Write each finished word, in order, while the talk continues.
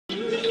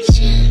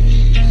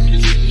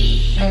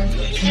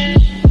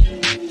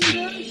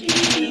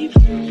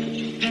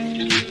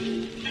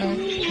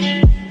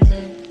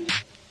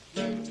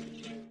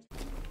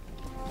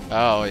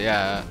Oh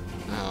yeah.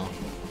 Oh.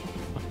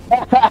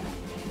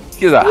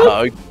 Excuse a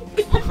hug.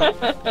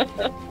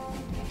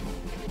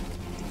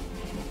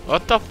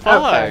 What the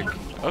fuck?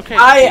 Okay.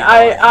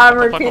 I'm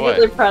Get the fuck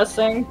repeatedly away.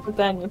 pressing, but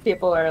then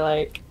people are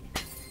like,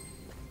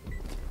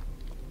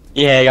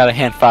 Yeah, I got a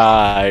hand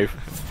 5.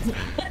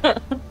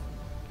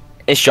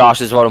 It's Josh,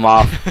 just vote him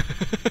off.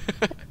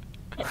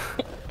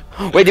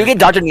 Wait, do we get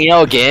Dr.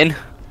 Nino again?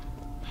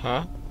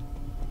 Huh?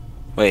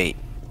 Wait.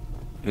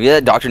 Do we get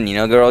that Dr.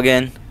 Nino girl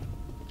again?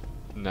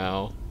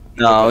 No.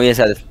 No, we just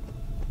had this.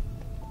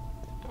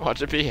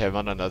 Watch it be him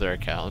on another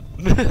account.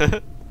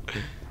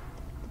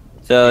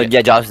 So,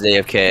 yeah, Josh is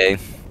AFK.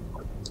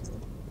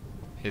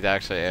 He's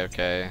actually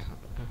AFK.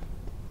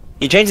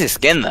 He changed his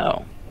skin,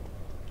 though.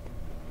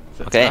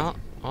 Okay.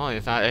 Oh,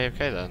 he's not AFK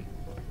then.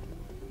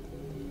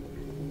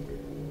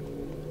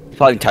 He's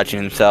probably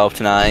touching himself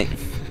tonight.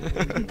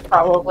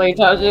 probably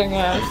touching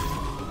him.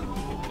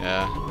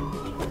 Yeah.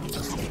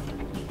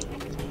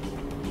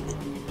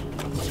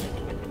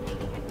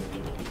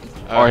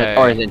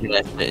 Or his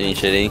internet is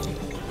shitty.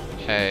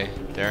 Hey,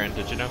 Darren,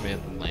 did you know me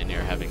and Lainey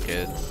are having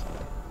kids?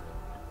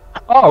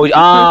 Oh,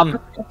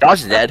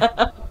 Josh is dead.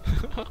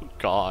 Oh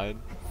god.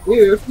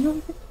 Dude.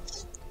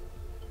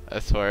 I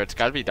swear, it's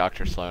gotta be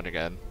Dr. Sloan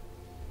again.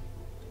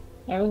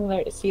 I wasn't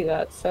there to see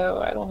that,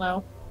 so I don't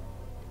know.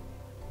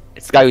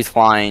 It's the guy who's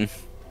flying.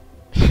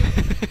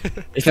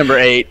 It's number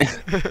 8.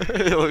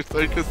 He looks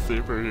like a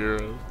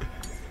superhero.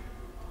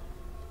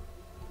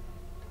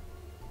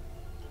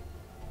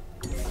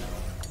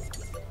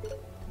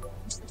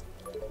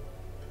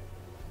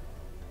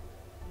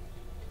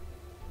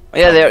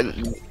 Yeah, they're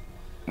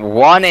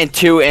 1 and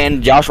 2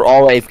 and Josh were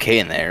all AFK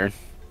in there.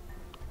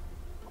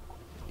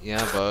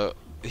 Yeah, but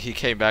he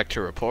came back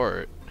to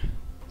report.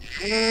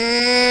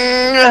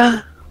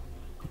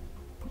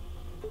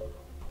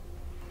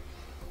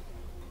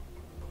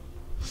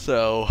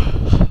 So,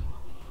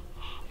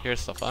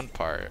 here's the fun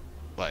part.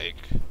 Like,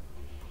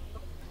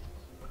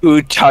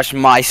 Who touched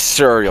my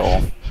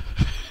cereal?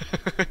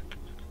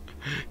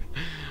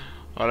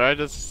 why do I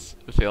just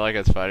feel like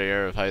it's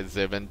funnier if I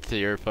zoom into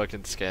your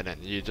fucking skin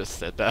and you just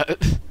said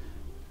that?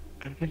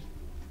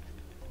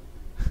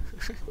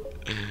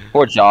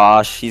 Poor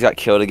Josh, he's got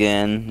killed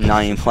again.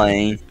 Not even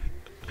playing.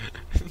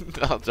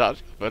 No,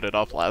 Josh put it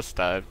off last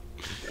time.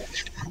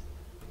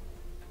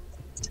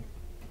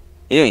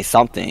 He's doing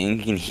something.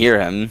 You can hear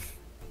him.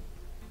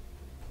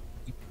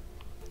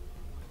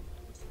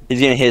 He's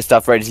getting his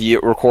stuff ready to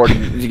record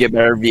to get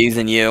better views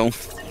than you.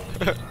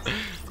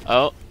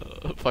 Oh,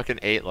 fucking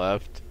 8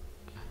 left.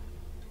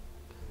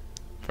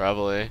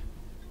 Probably.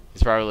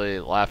 He's probably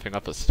laughing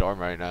up a storm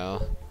right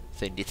now.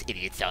 Saying, these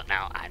idiots don't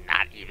know I'm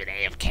not even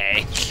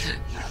AFK.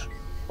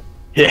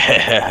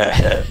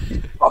 Yeah.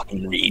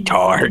 Fucking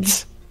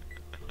retards.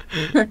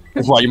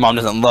 That's why your mom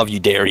doesn't love you,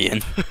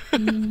 Darian.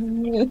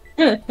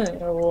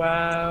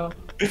 Wow.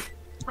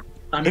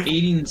 I'm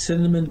eating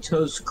cinnamon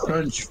toast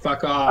crunch.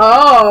 Fuck off.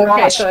 Oh,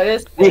 okay, so it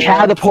is. We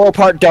have the pull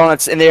apart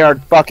donuts and they are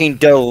fucking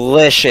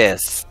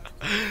delicious.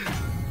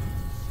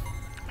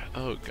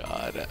 Oh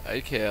god, I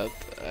can't.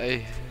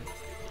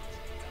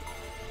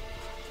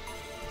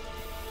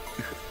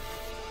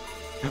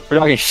 We're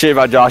talking shit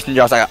about Josh and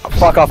Josh like,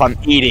 fuck off, I'm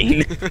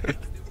eating.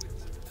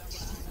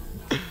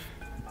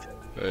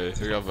 Hey,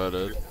 who got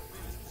voted?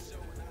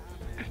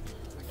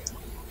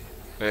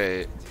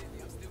 Wait.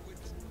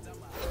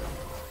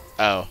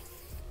 Oh.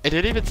 It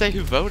didn't even say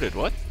who voted,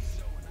 what?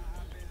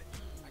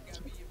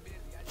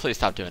 Please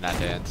stop doing that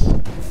dance.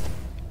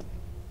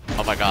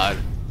 Oh my god.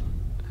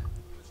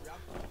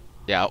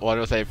 Yeah, one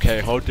was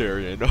AFK, how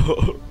dare you,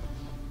 no.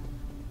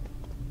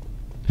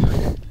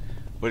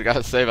 What do you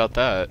gotta say about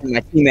that? My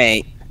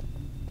teammate.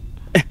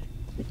 What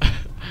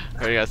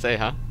do you gotta say,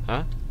 huh?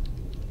 Huh?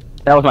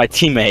 That was my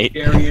teammate.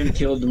 Darian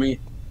killed me.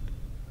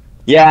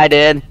 Yeah, I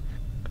did.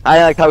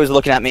 I liked how he was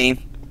looking at me.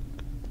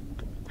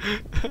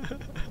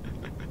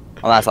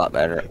 Well, that's a lot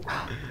better.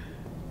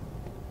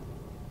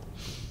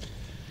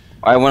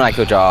 Alright, when I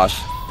kill Josh.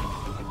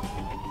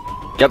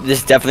 Yep,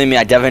 this is definitely me.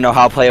 I definitely know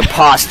how to play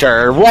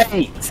imposter.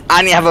 Wait!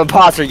 I need to have an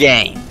imposter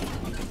game.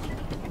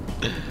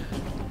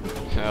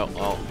 Oh,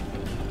 well.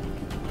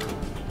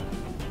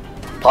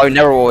 Probably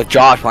never will with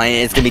Josh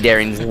playing. It's gonna be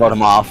Darian. Just vote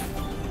him off.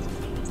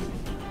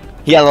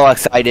 He got a little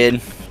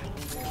excited.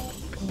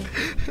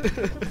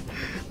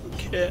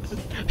 I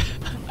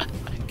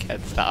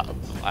can't stop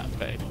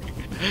laughing.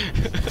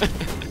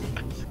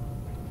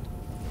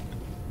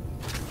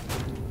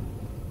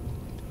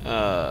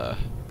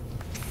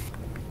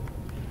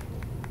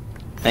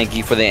 Thank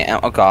you for the.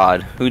 Oh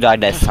god, who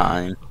died this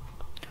time?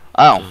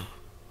 Oh.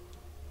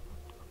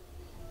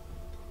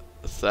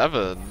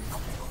 7.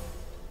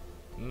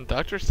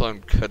 Dr.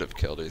 Sloan could have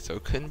killed me, so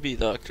it couldn't be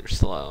Dr.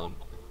 Sloan.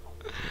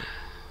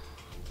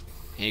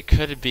 He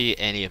could be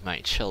any of my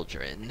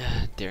children.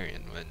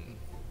 Darian would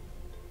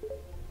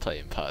play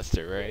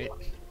imposter, right?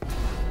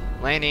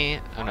 Lainey,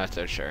 I'm not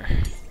so sure.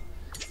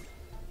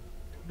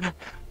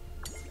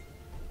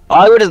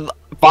 I would have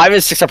 5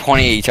 and 6 are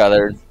pointing at each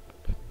other.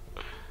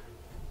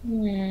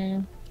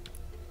 Hmm.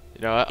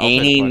 You know what? I'll pick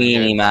Eeny, pointing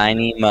meeny, here.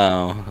 miny,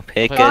 mo.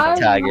 Pick Put a Five,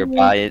 tiger one,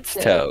 by its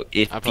six. toe.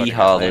 If I'm he putting it,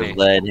 hollers, lady.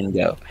 let him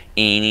go.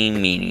 Eeny,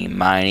 meeny,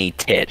 miny,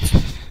 tits.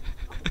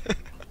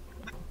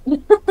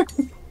 Do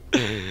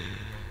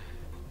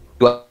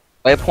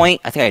I have a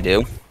point? I think I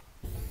do.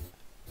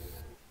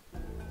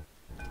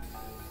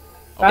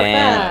 Got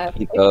And that.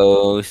 he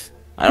goes.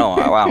 I don't.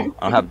 Wow.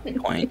 I don't have a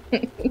point.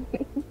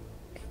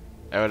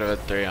 I would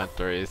have been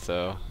 3-on-3,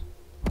 so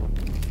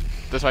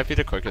this might be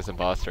the quickest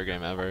imposter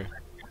game ever.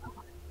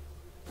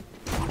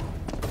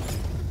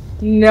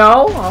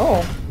 No.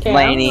 Oh. Okay,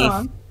 Laney. I'm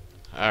wrong.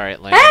 All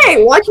right, Laney.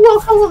 Hey, why'd you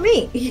all follow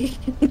me?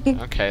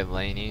 Okay,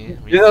 Laney.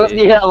 We You see.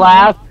 hear her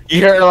laugh?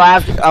 You heard her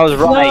laugh? I was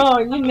right. No,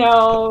 you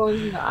know,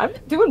 I've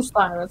been doing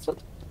silence.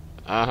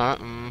 Uh huh.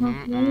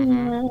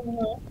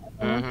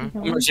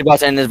 Mm-hmm. She's about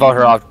to end this, vote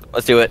her off.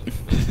 Let's do it.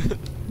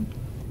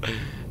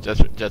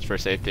 Just for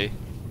safety.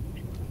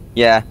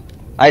 Yeah.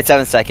 I had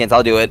 7 seconds.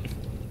 I'll do it.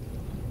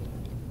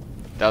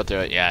 Don't do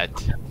it yet.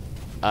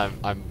 I'm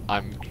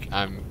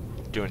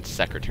doing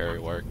secretary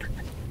work.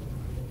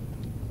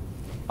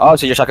 Oh,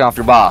 so you're sucking off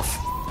your boss.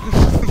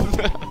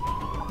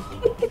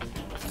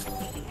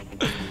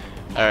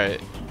 All right.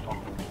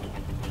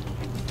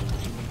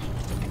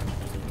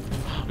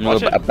 No,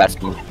 Watch it. a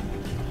best move.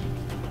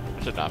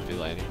 Should not be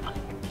Laney.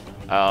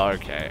 Oh,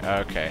 okay,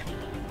 okay.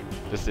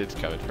 This dude's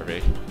coming for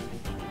me.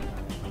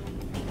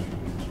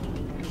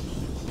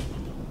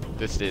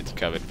 This dude's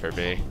coming for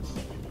me.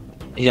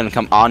 He's gonna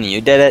come on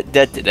you. Da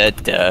da da da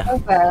da.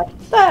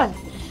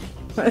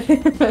 Okay.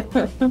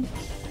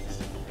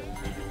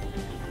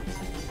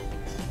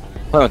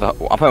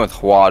 I'm playing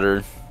with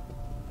water.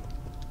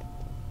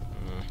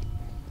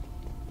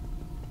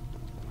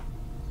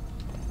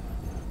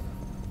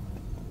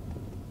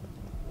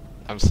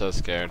 I'm so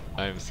scared.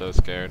 I am so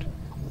scared.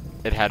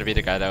 It had to be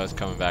the guy that was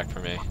coming back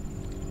for me.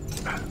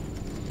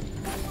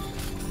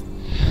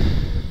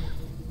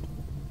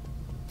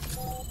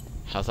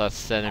 How's that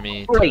sending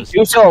me? Wait,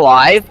 you still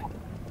alive?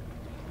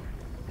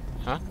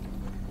 Huh?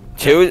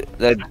 2?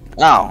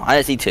 Oh, I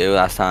didn't see 2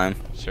 last time.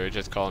 Should we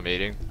just call a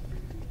meeting?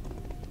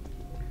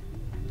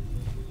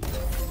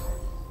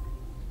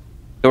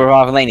 So we're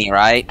off Laney,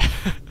 right?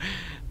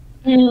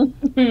 I'm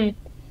doing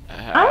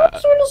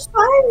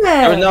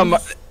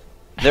silence.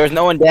 There was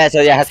no one dead,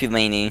 so yeah, it has to be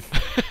Laney.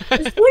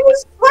 This thing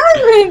is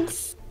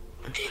silence.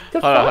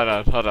 Hold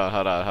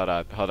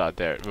on,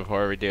 Derek.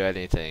 Before we do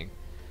anything,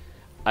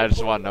 I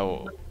just want to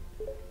know.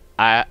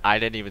 I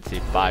didn't even see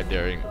 5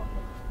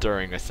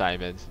 during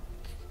assignments.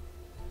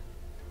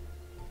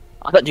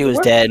 I thought you was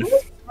dead.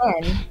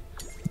 All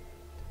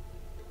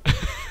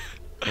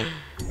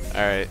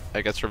right,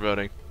 I guess we're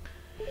voting.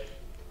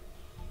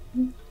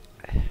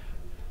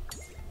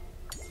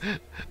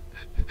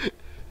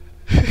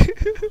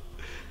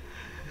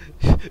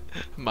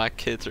 My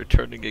kids are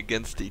turning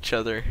against each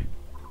other.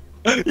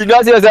 You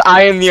know that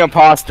I am the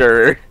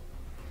imposter.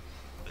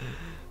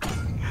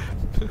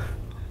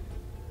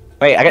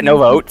 Wait, I got no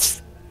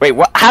votes. Wait,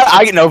 what? How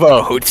I get no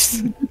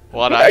votes?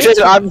 What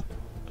I'm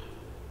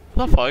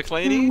the fuck,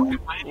 lady?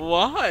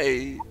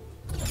 Why?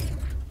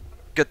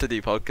 Get the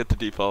default. Get the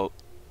default.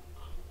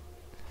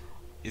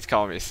 He's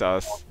calling me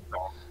sus.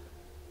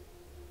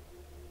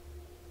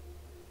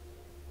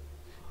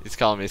 He's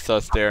calling me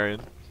sus, Darren.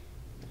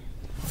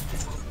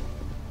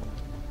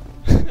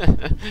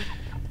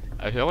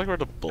 I feel like we're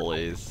the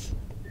bullies.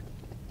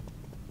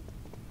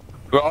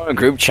 We're all in a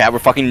group chat. We're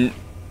fucking.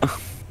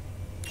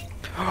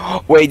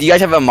 Wait, do you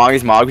guys have Among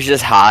Us mod? We should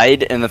just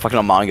hide in the fucking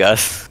Among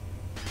Us.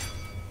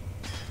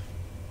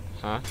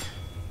 Huh?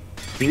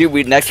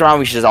 Next round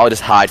we should just all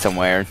just hide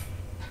somewhere.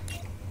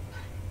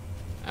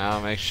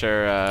 I'll make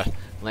sure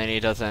Laney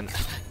doesn't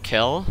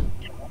kill.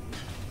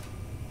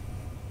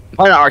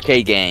 Play an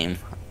arcade game.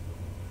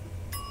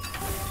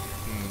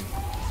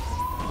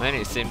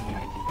 Laney seemed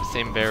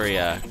very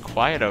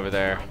quiet over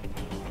there.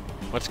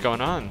 What's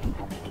going on?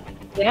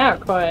 Yeah,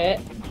 quiet.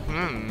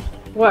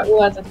 What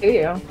was it to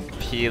you?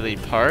 Peely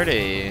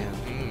party.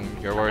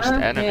 Your worst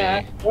enemy.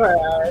 Yeah,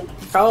 sure.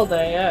 Called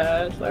it,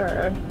 yeah,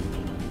 sure.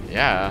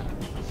 Yeah.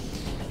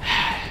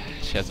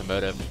 She has a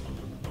motive.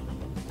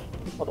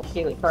 Little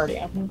Peely party.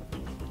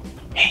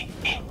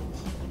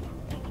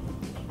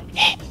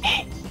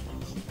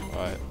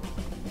 What?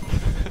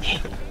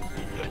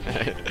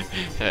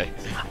 Hey.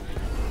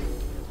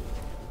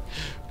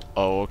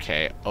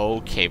 Okay,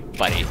 okay,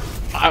 buddy.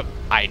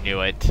 I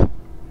knew it.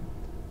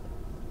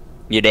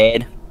 You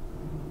did?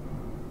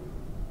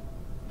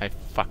 I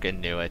fucking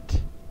knew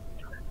it.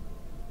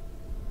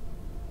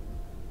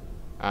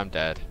 I'm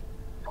dead.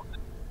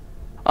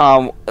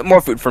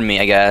 More food for me,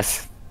 I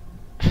guess.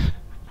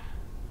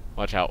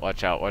 Watch out,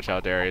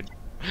 Darren.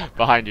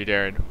 Behind you,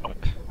 Darren.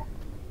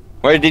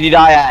 Where did you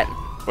die at?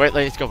 Wait,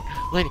 Laney's going.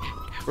 Laney,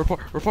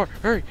 report,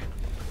 hurry.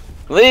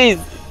 Please.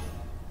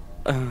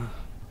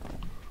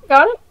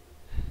 Got it?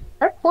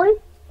 Alright, 40.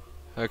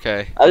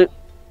 Okay.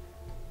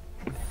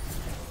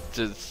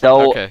 Just,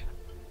 So- okay.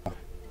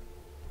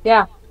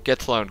 Yeah.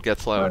 Get Sloan.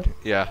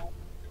 Yeah.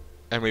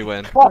 And we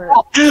win.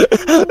 I think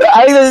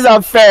this is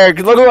unfair,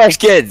 because look at our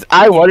skins.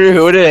 I wonder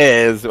who it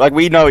is. Like,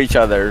 we know each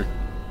other.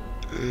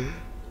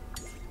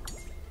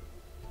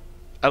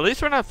 At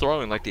least we're not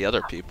throwing like the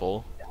other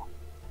people.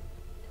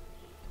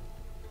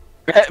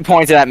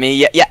 Pointed at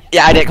me. Yeah,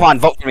 I did. Come on,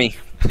 vote for me.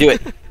 Do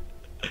it.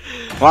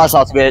 Come on,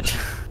 salty bitch.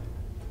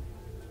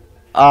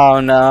 Oh,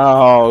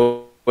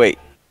 no. Wait.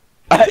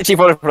 She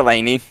voted for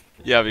Lainey.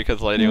 Yeah, because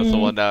Lady was the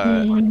one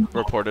that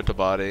reported to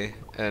body,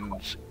 and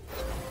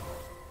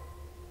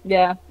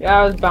Yeah,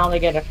 I was bound to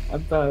get a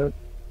vote.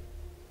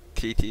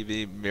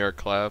 TTV mirror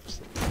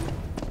claps.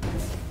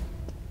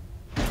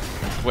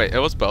 Wait, it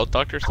was both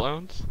Dr.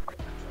 Sloan's?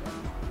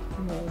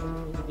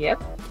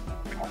 Yep.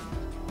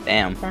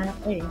 Damn.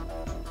 Apparently.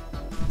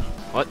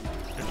 What?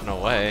 There's no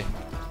way.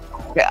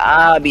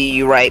 I'll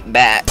be right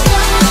back.